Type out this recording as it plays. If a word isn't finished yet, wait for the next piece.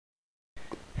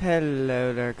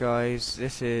Hello there guys,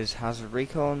 this is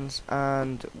HaZaRdReCoNzZ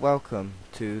and welcome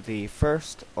to the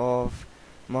first of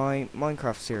my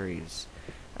Minecraft series.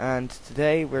 And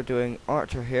today we're doing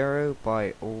Archer Hero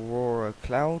by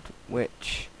HaZaRdReCoNzZ,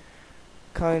 which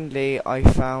kindly I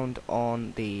found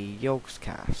on the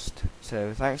HaZaRdReCoNzZ.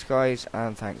 So thanks guys,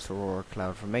 and thanks to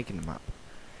HaZaRdReCoNzZ for making the map.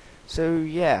 So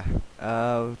yeah,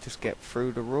 just get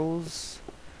through the rules.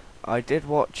 I did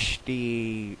watch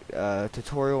the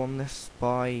tutorial on this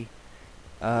by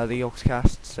the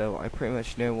HaZaRdReCoNzZ, so I pretty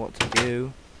much know what to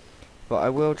do. But I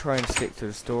will try and stick to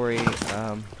the story.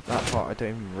 That part I don't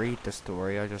even read the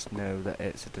story, I just know that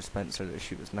it's a dispenser that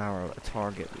shoots an arrow at a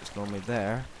target that's normally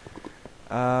there.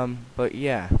 But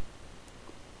yeah.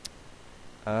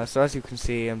 So as you can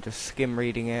see, I'm just skim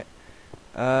reading it.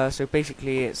 So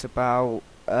basically it's about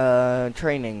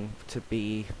training to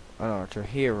be an archer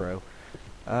hero.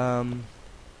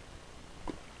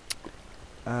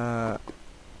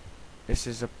 This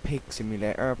is a pig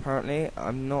simulator apparently.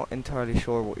 I'm not entirely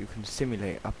sure what you can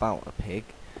simulate about a pig.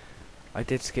 I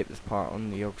did skip this part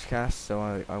on the HaZaRdReCoNzZ,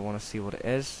 so I want to see what it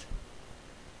is.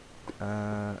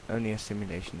 Only a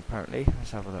simulation apparently.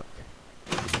 Let's have a look.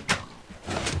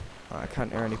 I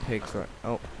can't hear any pigs. Right.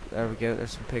 Oh, there we go,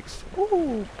 there's some pigs.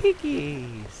 Ooh,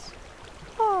 piggies!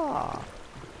 Ah!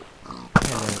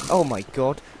 Hello. Oh my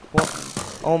god, what?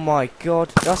 Oh my god,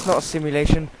 that's not a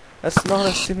simulation. That's not a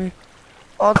simu.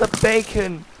 Oh, the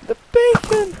bacon! The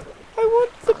bacon! I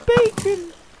want the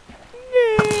bacon!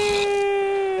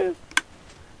 No!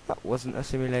 That wasn't a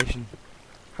simulation.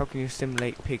 How can you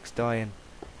simulate pigs dying?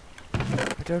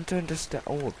 I don't understand.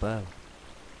 Oh, a bow.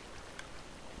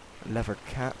 A leather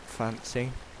cap,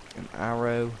 fancy. An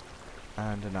arrow.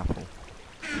 And an apple.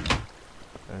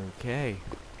 Okay.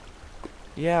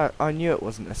 Yeah, I knew it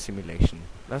wasn't a simulation.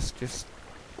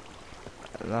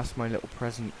 That's my little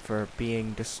present for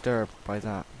being disturbed by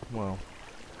that. Well,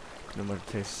 I don't know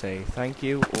whether to say thank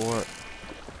you or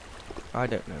I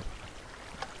don't know.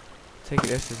 Take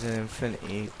this as an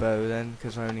infinity bow then,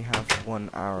 because I only have one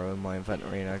arrow in my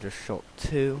inventory and I just shot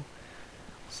two.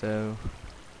 So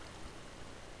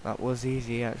that was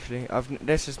easy actually.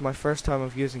 This is my first time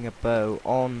of using a bow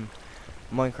on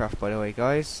Minecraft, by the way,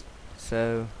 guys.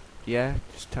 So yeah,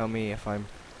 just tell me if I'm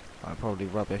probably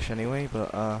rubbish anyway,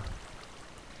 but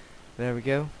there we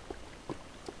go.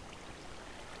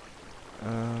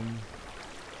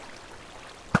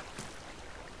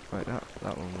 Right,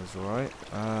 that one was alright.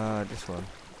 This one.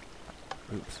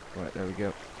 Oops. Right, there we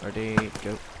go. Ready,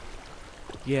 go.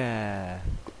 Yeah.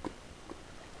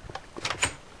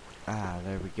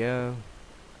 There we go.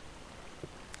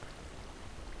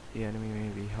 The enemy may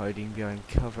be hiding behind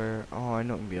cover. Oh, I'm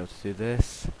not gonna be able to do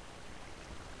this.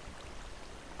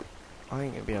 I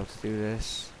ain't gonna be able to do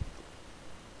this.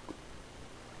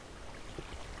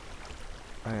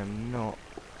 I am not.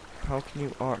 How can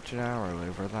you arch an arrow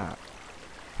over that?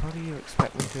 How do you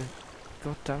expect me to...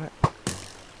 God damn it.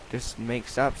 This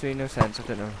makes absolutely no sense. I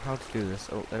don't know how to do this.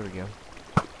 Oh, there we go.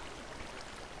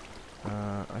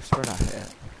 I swear that hit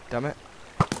it. Damn it.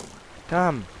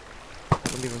 Damn! I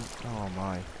don't even... Oh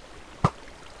my.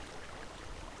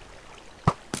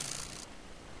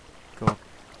 God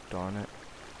darn it.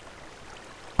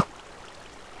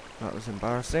 That was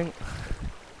embarrassing.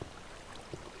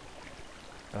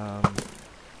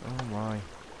 Oh my.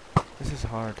 This is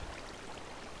hard.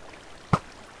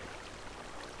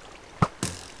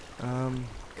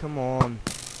 Come on.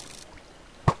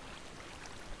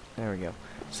 There we go.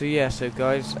 So yeah, so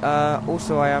guys,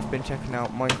 also I have been checking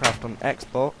out Minecraft on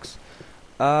Xbox.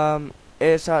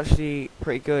 It's actually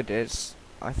pretty good.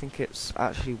 I think it's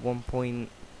actually I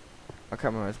can't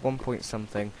remember, it's 1 point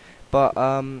something. But,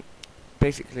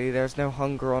 basically there's no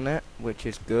hunger on it, which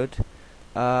is good.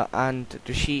 And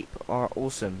the sheep are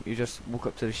awesome. You just walk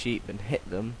up to the sheep and hit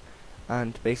them,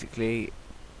 and basically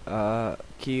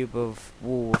cube of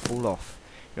wool will fall off.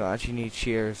 You don't actually need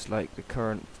shears like the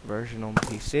current version on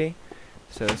PC,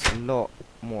 so it's a lot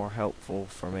more helpful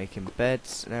for making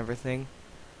beds and everything.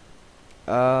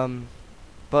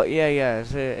 But yeah,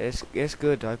 it's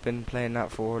good. I've been playing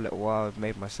that for a little while. I've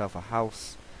made myself a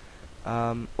house.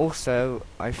 Also,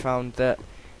 I found that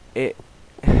it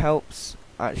helps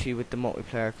actually with the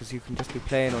multiplayer, because you can just be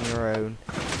playing on your own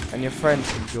and your friends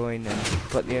can join in,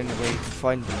 but the only way you can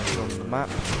find them is on the map.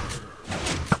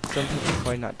 Some people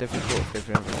find that difficult if they've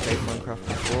never played Minecraft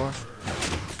before,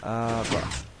 but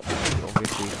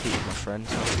obviously teach my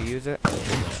friends how to use it.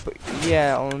 But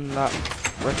yeah, on that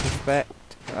retrospect,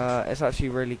 it's actually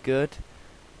really good.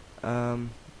 Wow,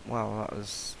 that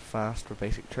was fast for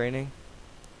basic training.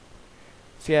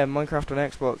 So yeah, Minecraft on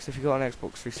Xbox. If you got an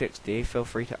Xbox 360, feel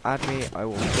free to add me. I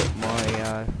will put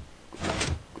my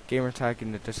gamer tag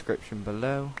in the description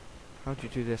below. How'd you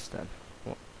do this then?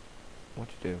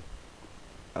 What'd you do?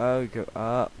 Oh, you go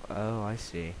up. Oh, I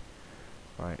see.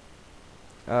 Right.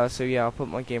 So yeah, I'll put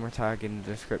my gamer tag in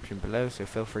the description below, so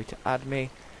feel free to add me.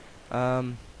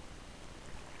 And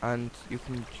you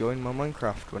can join my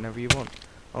Minecraft whenever you want.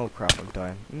 Oh crap, I'm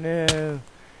dying. No!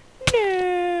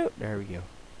 No! There we go.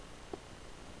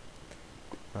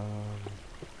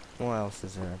 What else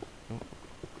is there?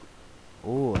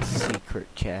 Oh, a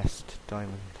secret chest.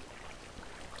 Diamond.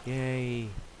 Yay!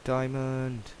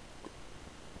 Diamond!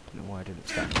 Don't know why I didn't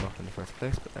stack them up in the first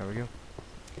place, but there we go.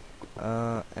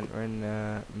 Enter in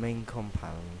the main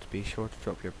compound. Be sure to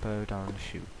drop your bow down the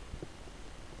chute.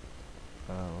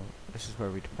 This is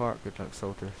where we depart. Good luck,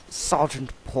 soldier.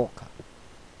 Sergeant Porker!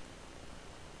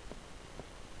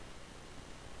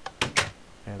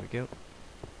 There we go.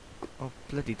 Oh,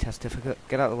 bloody testificate.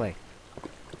 Get out of the way.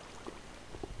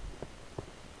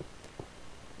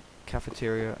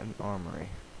 Cafeteria and armory.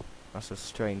 That's a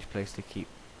strange place to keep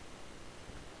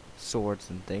swords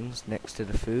and things next to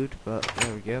the food, but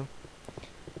there we go.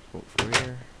 Vote for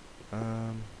here.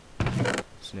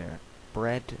 Snare.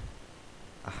 Bread,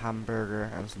 a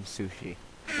hamburger, and some sushi.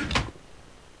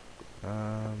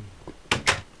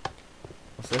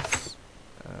 What's this?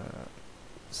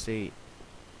 See,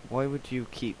 why would you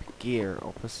keep gear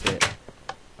opposite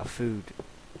a food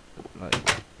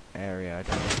like area? I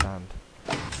don't understand.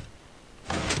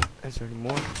 Is there any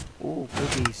more? Oh,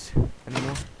 goodies. Any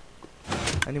more?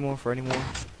 Any more for any more?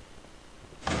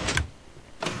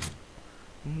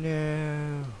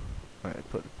 No.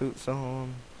 Right, put the boots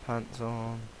on, pants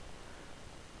on.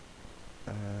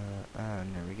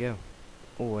 And there we go.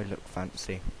 Oh, I look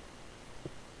fancy.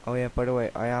 Oh yeah, by the way,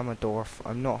 I am a dwarf.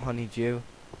 I'm not Honeydew.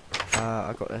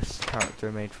 I got this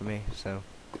character made for me, so.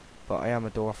 But I am a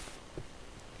dwarf.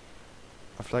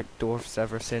 I've liked dwarfs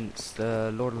ever since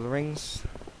the Lord of the Rings.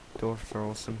 Dwarfs are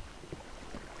awesome.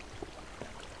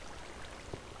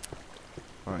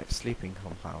 Alright, sleeping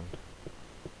compound.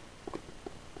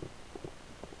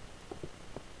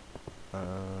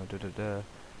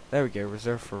 There we go,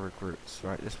 reserved for recruits.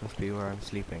 Right, this must be where I'm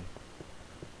sleeping.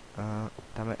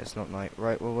 Damn it, it's not night.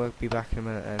 Right, well, we'll be back in a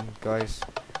minute then, guys.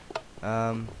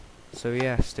 So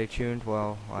yeah, stay tuned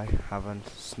while I have a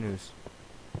snooze.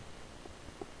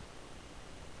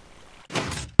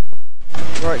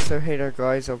 Right, so hey there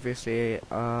guys, obviously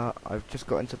I've just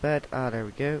got into bed. There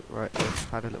we go. Right, I've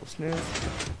had a little snooze.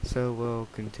 So we'll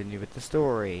continue with the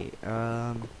story.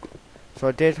 So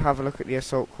I did have a look at the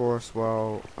assault course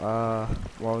while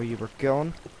you were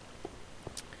gone.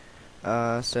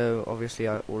 So obviously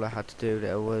all I had to do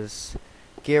there was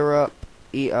gear up,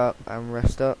 eat up and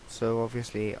rest up. So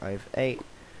obviously I've ate,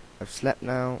 I've slept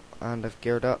now, and I've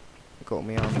geared up, got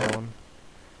my armor on.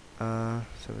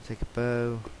 So we'll take a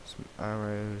bow, some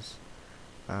arrows,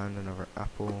 and another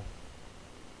apple.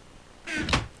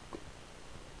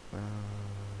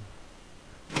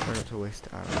 Try not to waste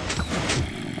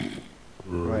arrows.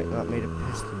 Right, that made a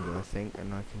piston go, I think,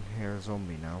 and I can hear a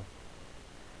zombie now.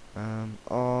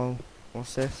 Oh,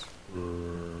 what's this?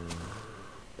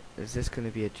 Is this going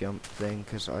to be a jump thing?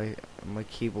 Because my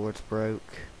keyboard's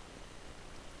broke.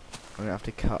 I'm going to have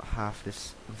to cut half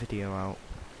this video out.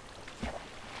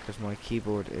 Because my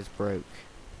keyboard is broke.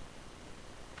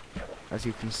 As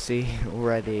you can see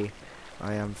already,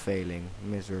 I am failing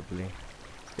miserably.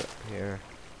 Get up here.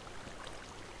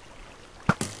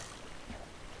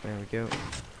 There we go.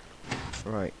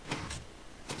 Right.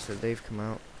 So they've come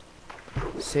out.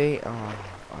 See? Oh,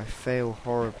 I fail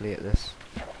horribly at this.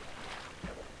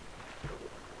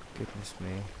 Goodness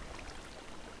me.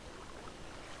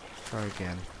 Let's try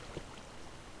again.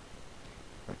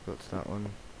 Right, got to that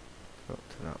one. Got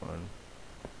to that one.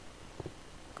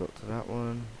 Got to that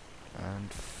one.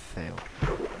 And fail.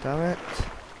 Damn it.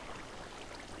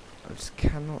 I just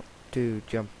cannot do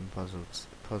jumping puzzles.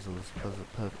 Puzzles.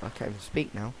 I can't even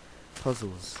speak now.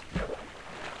 Puzzles.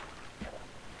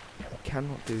 I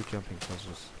cannot do jumping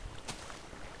puzzles.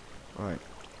 Right.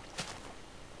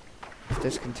 If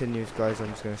this continues, guys,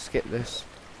 I'm just going to skip this.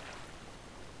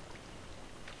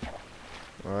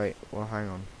 Right, well, hang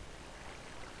on.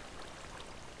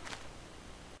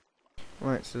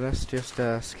 Right, so let's just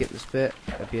skip this bit.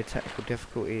 There'll be a technical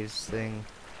difficulties thing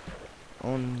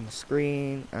on the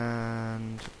screen,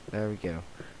 and there we go.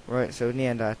 Right, so in the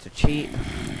end I had to cheat.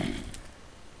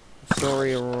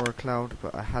 Sorry, Aurora Cloud,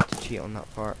 but I had to cheat on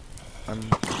that part.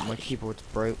 My keyboard's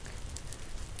broke.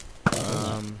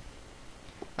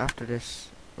 After this,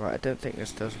 right, I don't think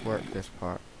this does work, this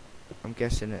part. I'm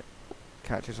guessing it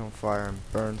catches on fire and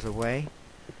burns away,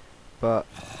 but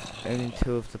only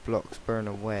 2 of the blocks burn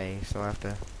away, so I have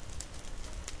to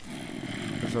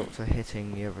result of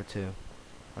hitting the other two.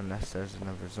 Unless there's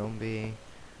another zombie.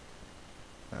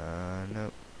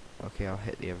 No. Okay, I'll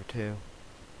hit the other two.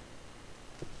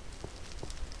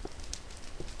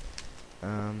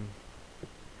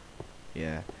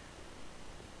 Yeah.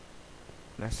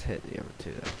 Let's hit the other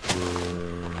two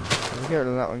then. Get rid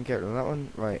of that one, get rid of that one.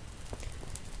 Right.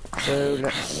 So,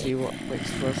 let's see what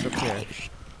waits for us up here.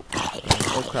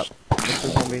 Oh crap. Mr.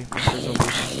 Zombie, Mr. Zombie,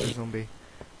 Mr. Zombie.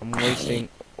 I'm wasting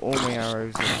all my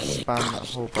arrows and spam that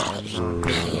whole button and I'm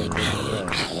hitting it with the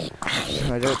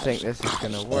bow. I don't think this is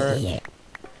gonna work.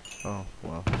 Oh,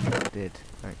 well, it did.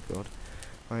 Thank God.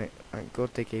 Right, thank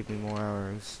God they gave me more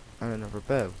arrows and another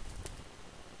bow.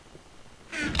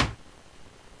 I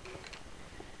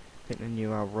think they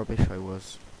knew how rubbish I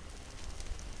was.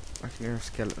 I can hear a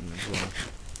skeleton as well.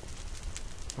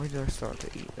 Why did I start to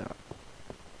eat that?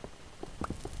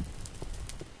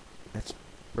 Let's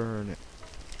burn it.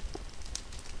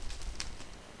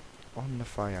 On the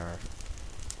fire.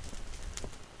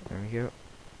 There we go.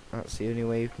 That's the only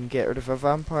way you can get rid of a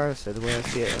vampire, so the way I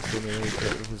see it, that's the only way you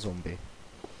get rid of a zombie.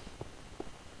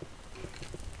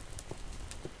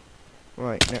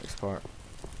 Right, next part.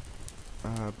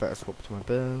 Better swap to my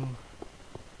bow.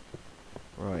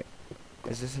 Right.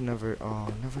 Is this another,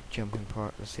 another jumping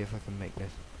part? Let's see if I can make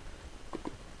this.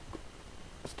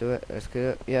 Let's do it, let's get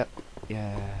it, yep.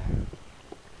 Yeah.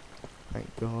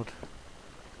 Thank God.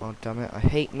 Oh damn it, I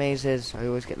hate mazes, I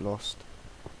always get lost.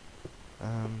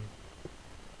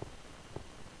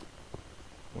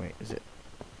 Wait, is it?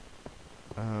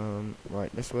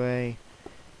 Right, this way.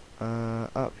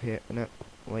 Up here, no,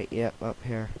 wait, yep, up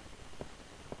here.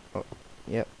 Oh,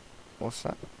 yep. What's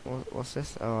that? What's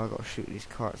this? Oh, I gotta shoot these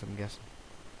carts, I'm guessing.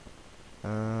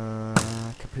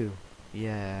 Kapoo.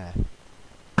 Yeah.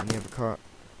 Any other cart?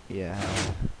 Yeah.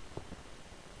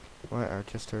 Right, I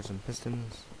just heard some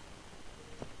pistons.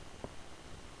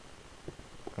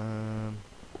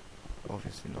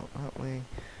 Obviously not that way.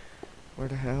 Where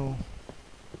the hell?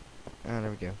 Ah, there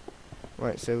we go.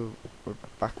 Right, so we're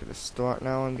back at the start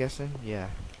now, I'm guessing? Yeah.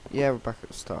 Yeah, we're back at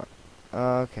the start.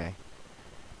 Okay.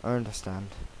 I understand.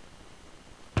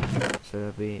 So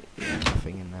there'll be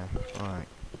nothing in there. Alright.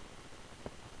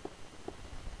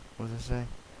 What does it say?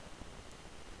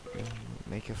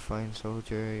 Make a fine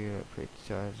soldier, you're pretty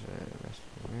charged the rest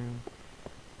of the room.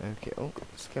 Okay, oh,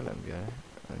 skeleton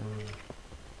guy.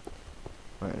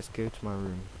 Right, let's go to my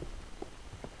room.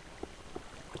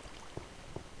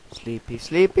 Sleepy,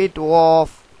 sleepy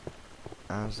dwarf!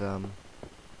 As,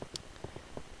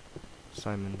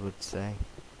 Simon would say.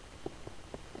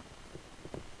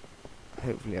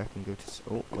 Hopefully I can go to...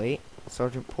 Oh, wait.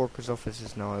 Sergeant Porker's office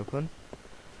is now open.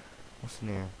 What's in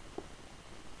here?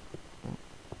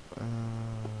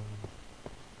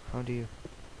 How do you...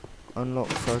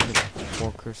 Unlock Sergeant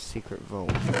Porker's secret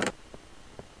vault.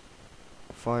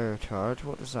 Fire charge,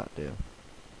 what does that do?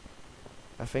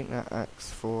 I think that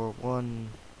acts for one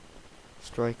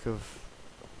strike of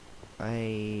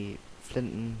a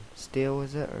flint and steel,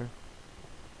 is it? Or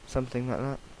something like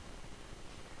that.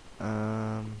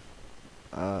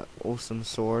 Awesome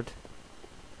sword.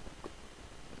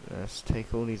 Let's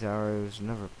take all these arrows,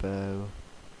 another bow,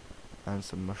 and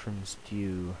some mushroom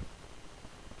stew.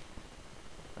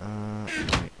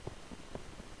 Right.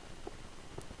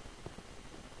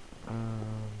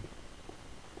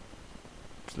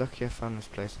 It's lucky I found this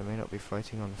place. I may not be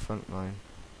fighting on the front line,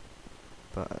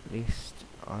 but at least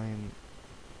I'm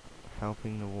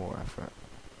helping the war effort.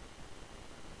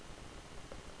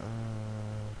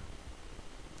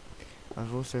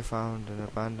 I've also found an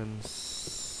abandoned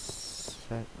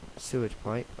sewage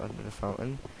pipe under the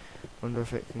fountain. Wonder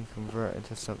if it can convert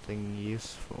into something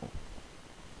useful.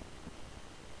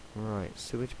 Right,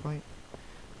 sewage pipe.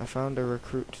 I found a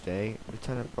recruit today.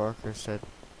 Lieutenant Barker said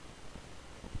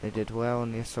they did well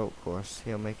on the assault course.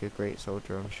 He'll make a great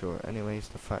soldier, I'm sure. Anyways,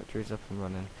 the factory's up and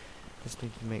running. Just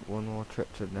need to make one more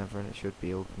trip to Nether and it should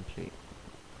be all complete.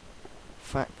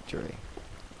 Factory.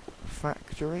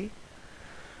 Factory?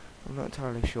 I'm not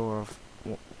entirely sure of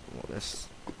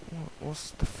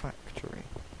what's the factory.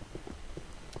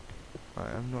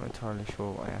 Right, I'm not entirely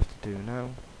sure what I have to do now.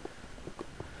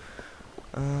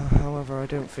 However, I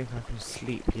don't think I can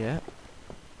sleep yet.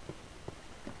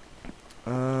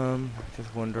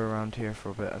 Just wander around here for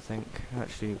a bit, I think.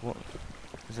 Actually, what...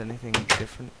 Has anything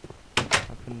different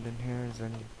happened in here? Is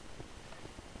any...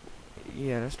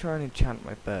 Yeah, let's try and enchant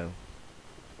my bow.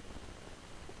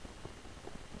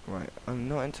 Right, I'm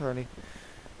not entirely...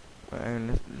 Right,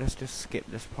 and let's just skip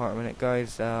this part a minute,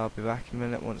 guys. I'll be back in a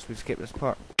minute once we skip this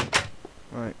part.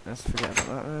 Right, let's forget about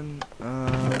that then.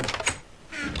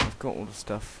 I've got all the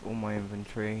stuff, all my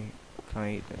inventory. Can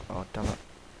I eat it? Oh, damn it.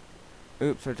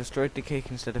 Oops, I destroyed the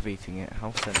cake instead of eating it.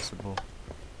 How sensible.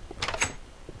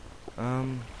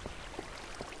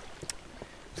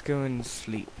 Let's go and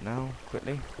sleep now,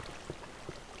 quickly.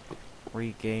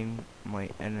 Regain my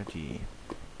energy.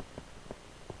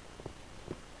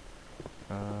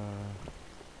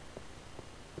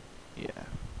 Yeah.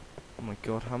 Oh my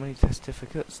god, how many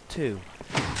testificates? 2.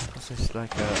 What's this,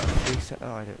 like a 3 set?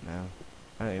 Oh, I don't know.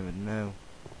 I don't even know.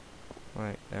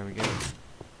 Right, there we go.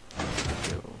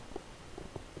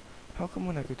 How come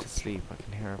when I go to sleep I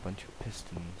can hear a bunch of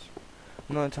pistons?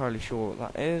 I'm not entirely sure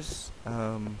what that is.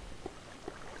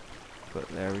 But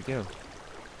there we go.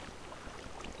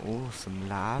 Oh, some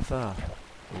lava.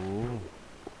 Oh.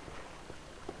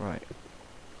 Right.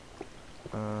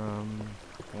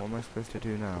 What am I supposed to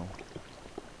do now?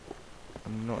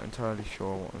 I'm not entirely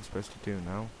sure what I'm supposed to do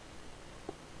now.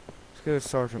 Let's go to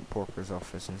Sergeant Porker's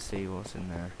office and see what's in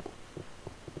there.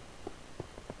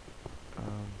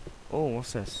 Oh,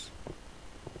 what's this?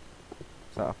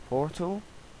 Is that a portal?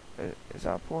 Is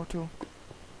that a portal?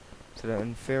 So that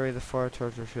in theory the fire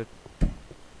charger should...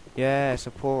 Yeah, it's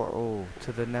a portal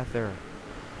to the Nether.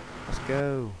 Let's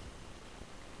go.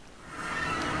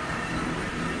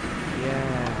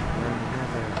 Yeah, we're in the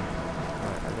Nether.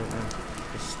 Right, I don't know.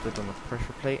 Just stood on a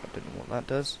pressure plate. I don't know what that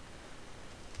does.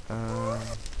 Right,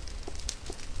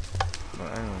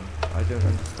 hang on. I don't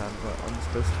understand what I'm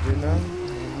supposed to do now.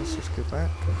 Let's just go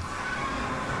back.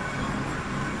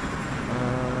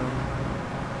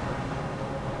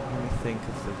 Let me think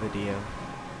of the video.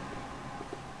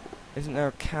 Isn't there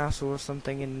a castle or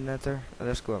something in the Nether? Oh,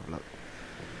 let's go have a look.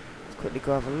 Let's quickly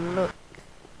go have a look.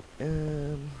 Right,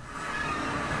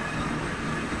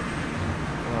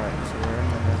 so we're in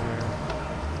the Nether.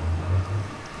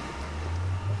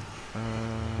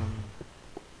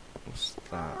 What's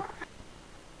that?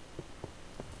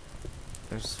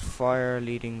 There's fire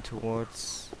leading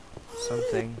towards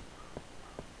something.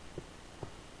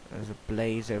 There's a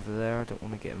blaze over there. I don't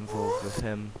want to get involved with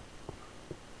him.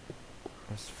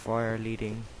 There's fire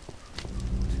leading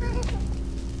to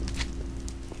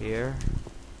here.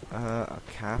 A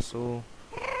castle.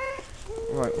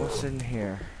 Right, what's in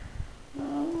here?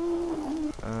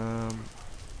 Well,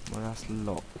 that's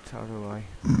locked. How do I?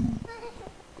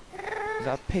 Is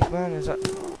that a pig man? Is that?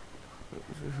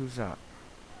 Who's that?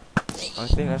 I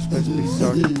think that's supposed to be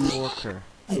Sergeant Porker.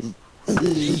 Right,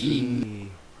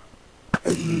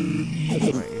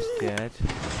 he's dead.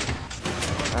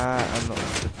 And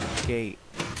that's the gate.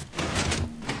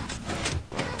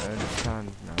 Right, I understand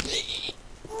now.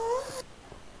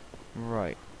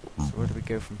 Right, so where do we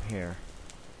go from here?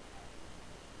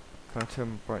 Can I turn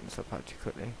my brightness up actually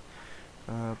quickly?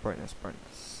 Brightness.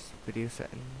 Video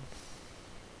settings.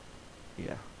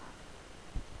 Yeah.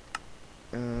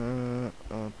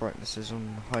 Brightness is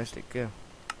on the highest it go.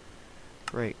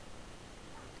 Great.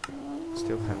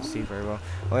 Still can't see very well.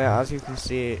 Oh yeah, as you can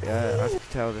see, as you can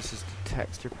tell, this is the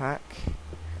texture pack.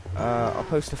 I'll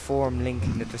post a forum link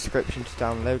in the description to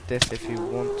download this if you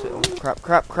want to. Oh,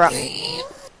 crap! I'm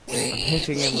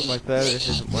hitting him with my bow. This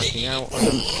isn't working out. I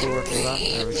have a sword for that.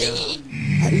 There we go.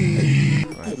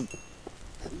 Right.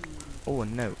 Oh, a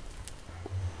note.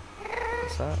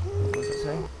 What's that? What does it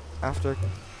say?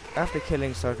 After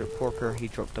killing Sergeant Porker, he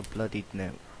dropped a bloodied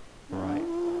note. Right.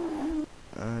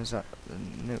 Is that the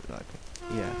note like it?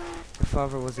 Yeah. Your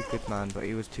father was a good man, but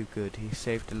he was too good. He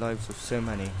saved the lives of so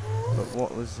many. But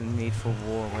what was the need for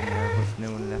war when there was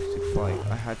no one left to fight?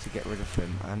 I had to get rid of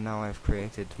him, and now I've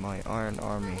created my Iron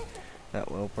Army that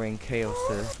will bring chaos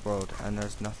to this world, and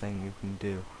there's nothing you can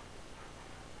do.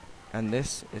 And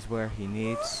this is where he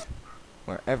needs,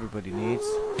 where everybody needs,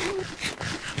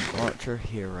 Archer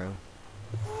Hero.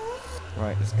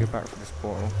 Right, let's go back for this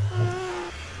portal.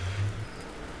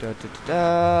 Da da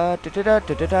da da da da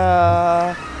da da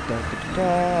da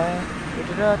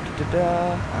da da,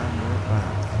 and we're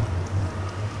back.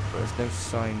 There's no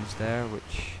signs there,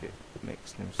 which makes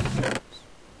no sense.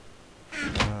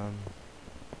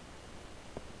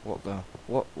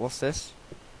 What's this?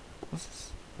 What's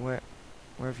this? Where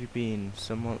have you been?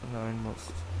 Someone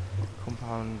must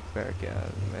compound. Better get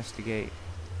investigate.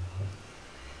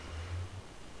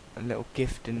 A little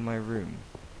gift in my room.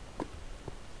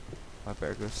 I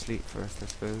better go sleep first, I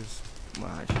suppose. Well,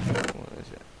 actually, what is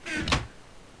it?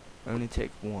 Only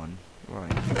take one.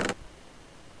 Right.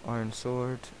 Iron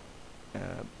sword,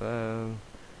 bow,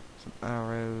 some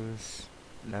arrows,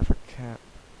 leather cap,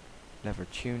 leather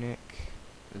tunic,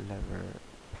 leather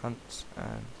pants,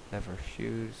 and leather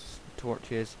shoes,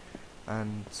 torches,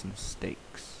 and some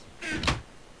stakes.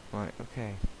 Right,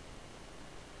 okay.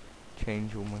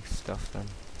 Change all my stuff then.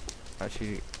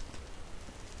 Actually,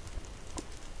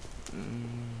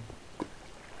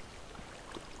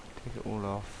 take it all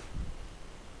off.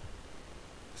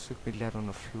 This could be lead on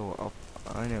the floor.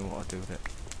 I know what I'll do with it.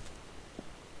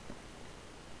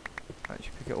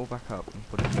 Actually, pick it all back up and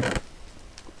put it here.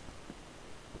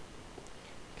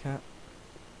 Cat.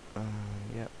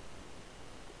 Yep.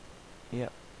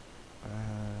 Yep.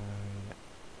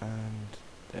 And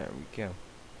there we go.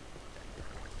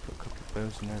 Put a couple of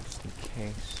bows in there just in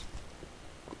case.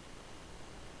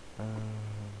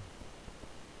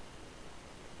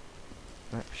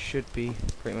 That should be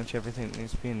pretty much everything that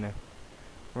needs to be in there.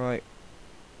 Right.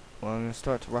 Well, I'm going to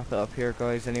start to wrap it up here,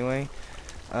 guys, anyway.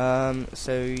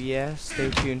 So yeah, stay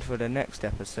tuned for the next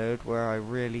episode where I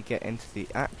really get into the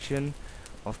action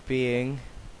of being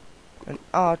an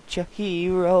archer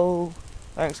hero.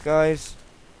 Thanks, guys.